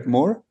enjoy a little bit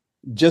more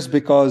just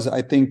because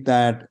I think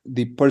that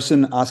the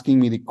person asking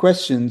me the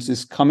questions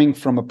is coming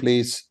from a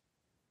place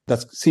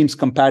that seems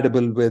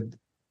compatible with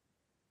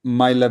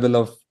my level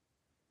of,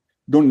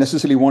 don't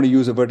necessarily want to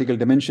use a vertical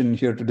dimension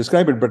here to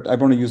describe it, but I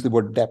want to use the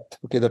word depth.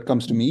 Okay, that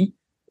comes to me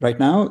right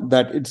now,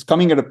 that it's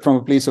coming from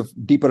a place of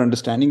deeper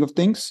understanding of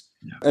things.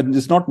 Yeah. And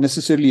it's not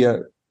necessarily a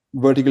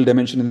vertical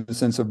dimension in the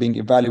sense of being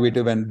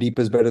evaluative and deep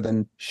is better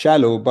than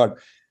shallow, but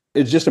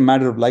it's just a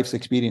matter of life's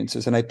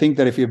experiences. And I think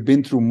that if you've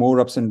been through more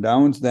ups and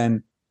downs,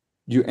 then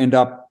you end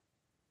up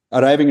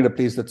arriving at a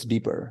place that's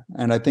deeper.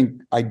 And I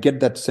think I get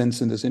that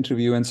sense in this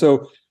interview. And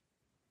so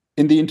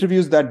in the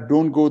interviews that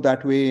don't go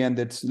that way and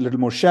it's a little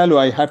more shallow,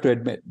 I have to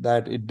admit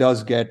that it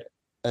does get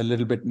a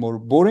little bit more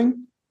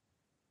boring,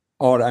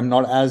 or I'm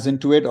not as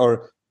into it,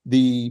 or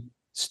the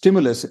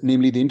stimulus,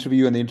 namely the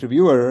interview and the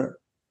interviewer,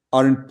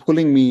 aren't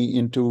pulling me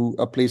into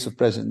a place of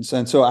presence.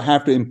 And so I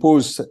have to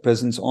impose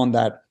presence on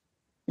that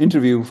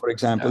interview, for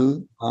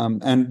example. Yeah.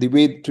 And the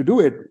way to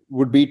do it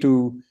would be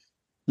to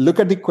look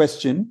at the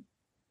question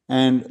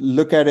and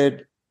look at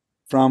it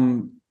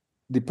from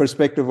the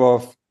perspective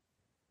of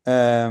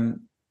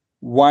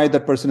why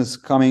that person is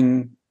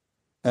coming,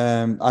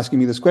 asking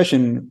me this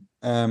question,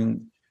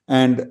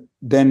 and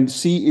then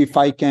see if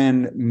I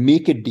can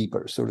make it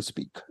deeper, so to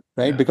speak,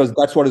 right? Yeah. Because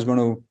that's what is going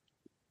to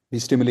be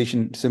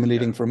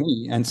stimulating for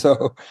me. And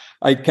so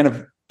I kind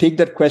of take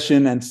that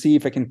question and see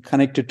if I can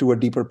connect it to a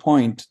deeper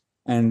point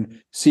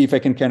and see if I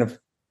can kind of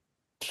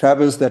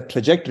traverse that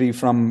trajectory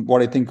from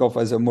what I think of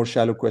as a more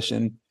shallow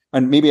question.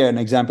 And maybe an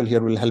example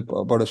here will help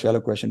about a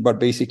shallow question, but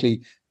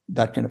basically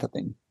that kind of a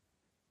thing.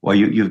 Well,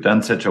 you've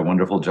done such a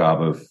wonderful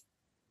job of,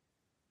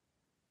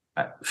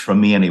 from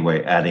me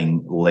anyway,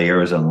 adding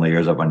layers and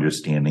layers of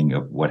understanding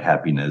of what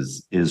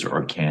happiness is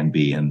or can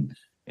be, and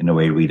in a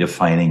way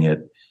redefining it.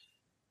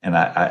 And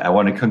I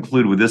want to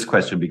conclude with this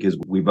question, because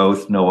we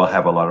both know we'll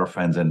have a lot of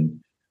friends in,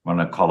 I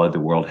want to call it the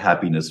World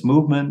Happiness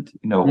Movement,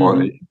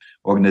 or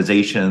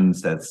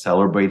organizations that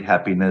celebrate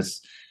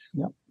happiness.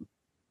 Yeah.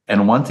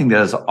 And one thing that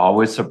has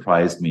always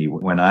surprised me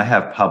when I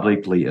have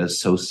publicly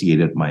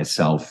associated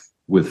myself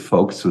with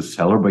folks who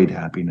celebrate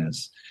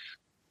happiness,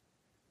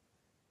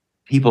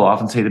 people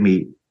often say to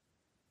me,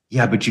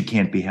 yeah, but you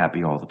can't be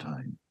happy all the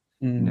time.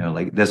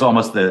 Like there's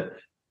almost the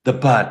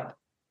but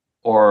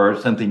or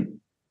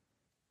something.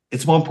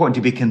 It's more important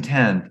to be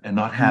content and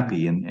not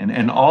happy,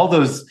 and all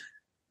those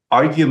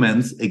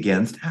arguments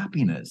against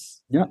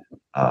happiness. Yeah.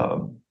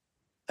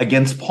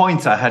 Against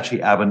points I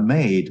actually haven't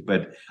made,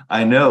 but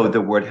I know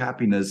the word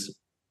happiness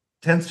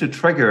tends to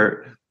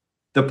trigger,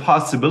 the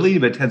possibility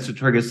of it tends to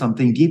trigger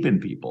something deep in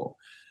people.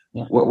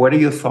 Yeah. What are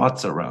your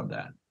thoughts around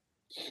that?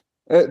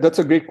 That's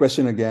a great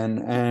question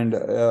again. And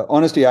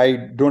honestly, I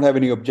don't have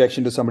any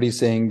objection to somebody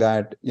saying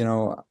that,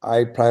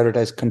 I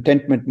prioritize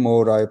contentment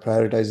more, I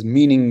prioritize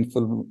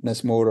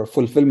meaningfulness more, or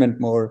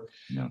fulfillment more.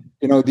 Yeah.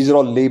 These are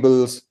all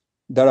labels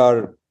that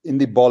are in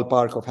the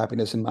ballpark of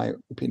happiness, in my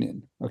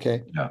opinion.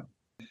 Okay. Yeah.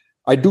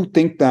 I do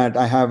think that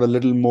I have a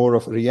little more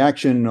of a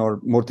reaction or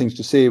more things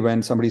to say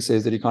when somebody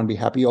says that you can't be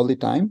happy all the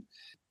time.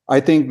 I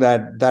think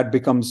that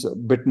becomes a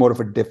bit more of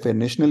a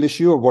definitional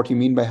issue of what you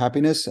mean by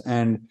happiness.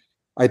 And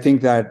I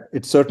think that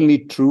it's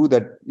certainly true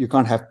that you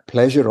can't have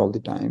pleasure all the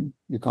time.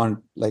 You can't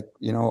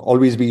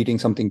always be eating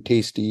something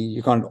tasty.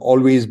 You can't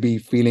always be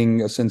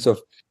feeling a sense of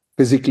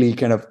physically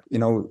kind of,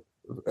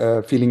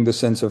 feeling the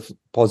sense of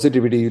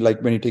positivity. Like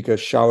when you take a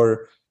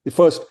shower,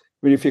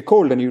 if you're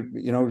cold and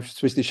you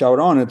switch the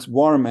shower on, it's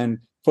warm, and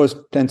first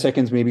 10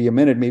 seconds, maybe a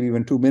minute, maybe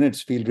even 2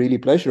 minutes feel really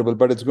pleasurable,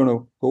 but it's going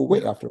to go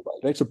away after a while,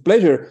 right? So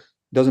pleasure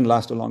doesn't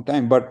last a long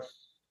time. But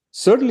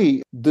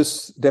certainly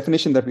this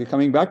definition that we're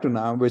coming back to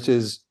now, which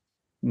is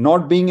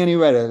not being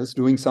anywhere else,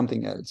 doing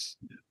something else,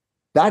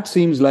 that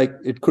seems like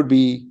it could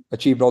be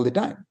achieved all the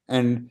time.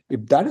 And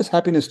if that is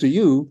happiness to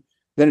you,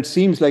 then it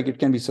seems like it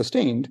can be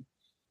sustained.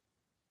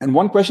 And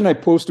one question I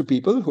pose to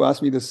people who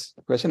ask me this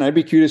question, I'd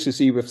be curious to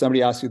see if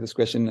somebody asks you this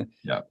question.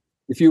 Yeah.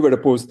 If you were to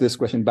pose this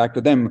question back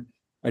to them,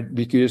 I'd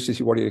be curious to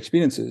see what your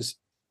experience is.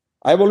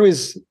 I've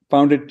always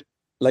found it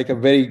like a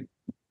very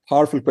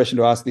powerful question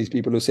to ask these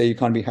people who say you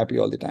can't be happy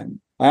all the time.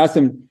 I ask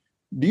them,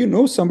 do you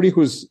know somebody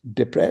who's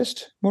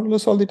depressed more or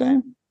less all the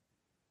time?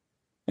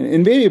 And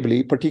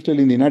invariably,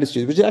 particularly in the United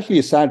States, which is actually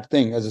a sad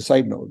thing as a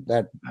side note,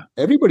 that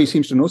everybody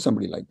seems to know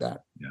somebody like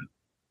that. Yeah.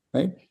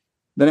 Right?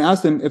 Then I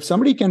ask them, if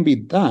somebody can be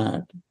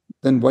that,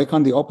 then why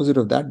can't the opposite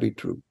of that be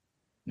true?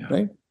 Yeah.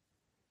 Right?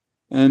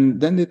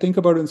 And then they think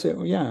about it and say,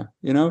 oh, yeah,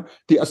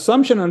 the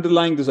assumption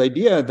underlying this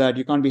idea that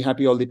you can't be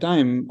happy all the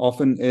time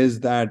often is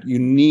that you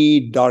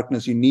need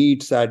darkness, you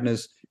need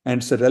sadness,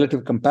 and it's a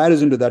relative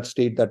comparison to that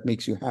state that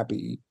makes you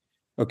happy.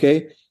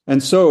 Okay?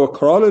 And so a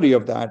corollary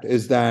of that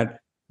is that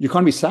you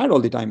can't be sad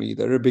all the time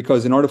either,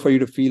 because in order for you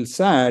to feel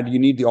sad, you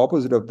need the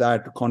opposite of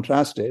that to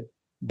contrast it.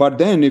 But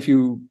then if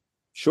you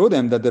show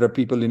them that there are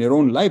people in your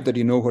own life that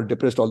who are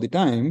depressed all the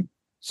time,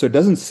 so it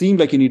doesn't seem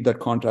like you need that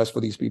contrast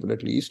for these people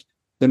at least,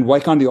 then why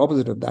can't the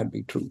opposite of that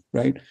be true,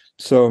 right?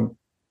 So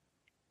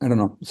I don't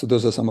know. So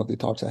those are some of the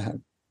thoughts I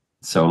had.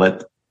 So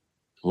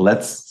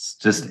let's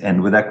just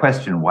end with that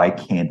question. Why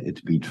can't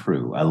it be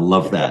true? I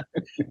love that.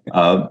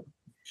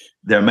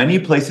 There are many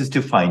places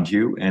to find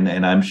you, and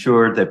I'm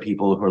sure that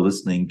people who are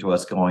listening to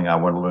us going, I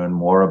want to learn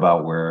more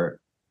about where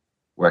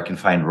I can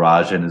find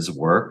Raj and his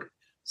work.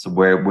 So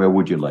where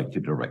would you like to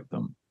direct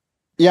them?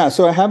 Yeah,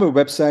 so I have a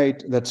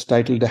website that's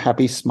titled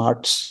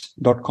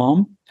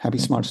happysmarts.com,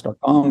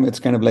 happysmarts.com. It's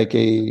kind of like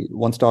a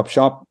one-stop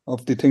shop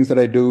of the things that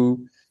I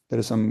do. There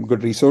are some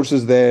good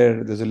resources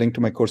there. There's a link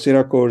to my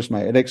Coursera course,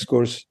 my edX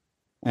course,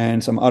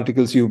 and some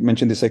articles. You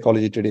mentioned the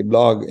Psychology Today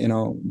blog,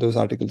 those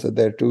articles are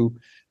there too.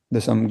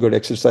 There's some good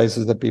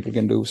exercises that people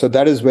can do. So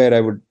that is where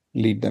I would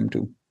lead them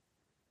to,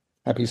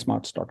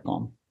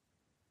 happysmarts.com.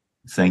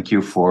 Thank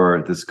you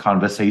for this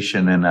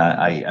conversation. And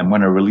I'm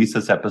going to release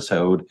this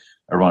episode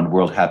around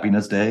World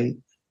Happiness Day.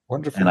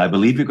 Wonderful. And I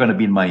believe you're going to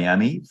be in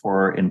Miami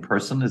for in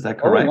person. Is that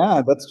correct? Oh,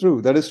 yeah, that's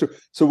true. That is true.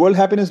 So World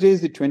Happiness Day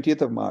is the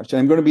 20th of March.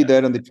 I'm going to be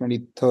there on the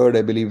 23rd,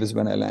 I believe, is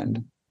when I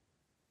land.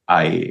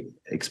 I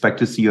expect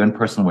to see you in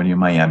person when you're in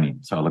Miami.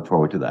 So I look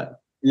forward to that.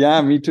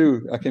 Yeah, me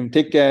too. Okay,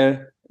 take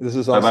care. This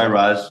is awesome. Bye-bye,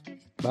 Raj.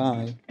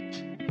 Bye.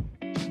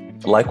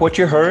 Like what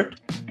you heard?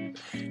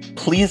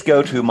 Please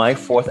go to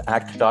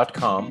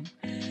myfourthact.com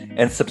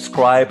and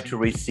subscribe to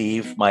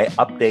receive my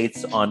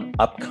updates on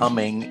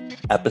upcoming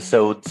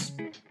episodes.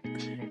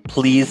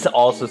 Please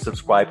also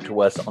subscribe to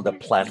us on the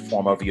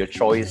platform of your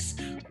choice.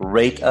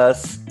 Rate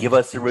us, give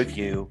us a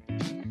review,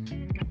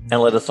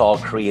 and let us all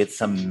create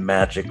some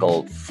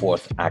magical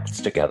fourth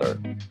acts together.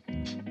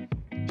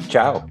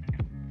 Ciao.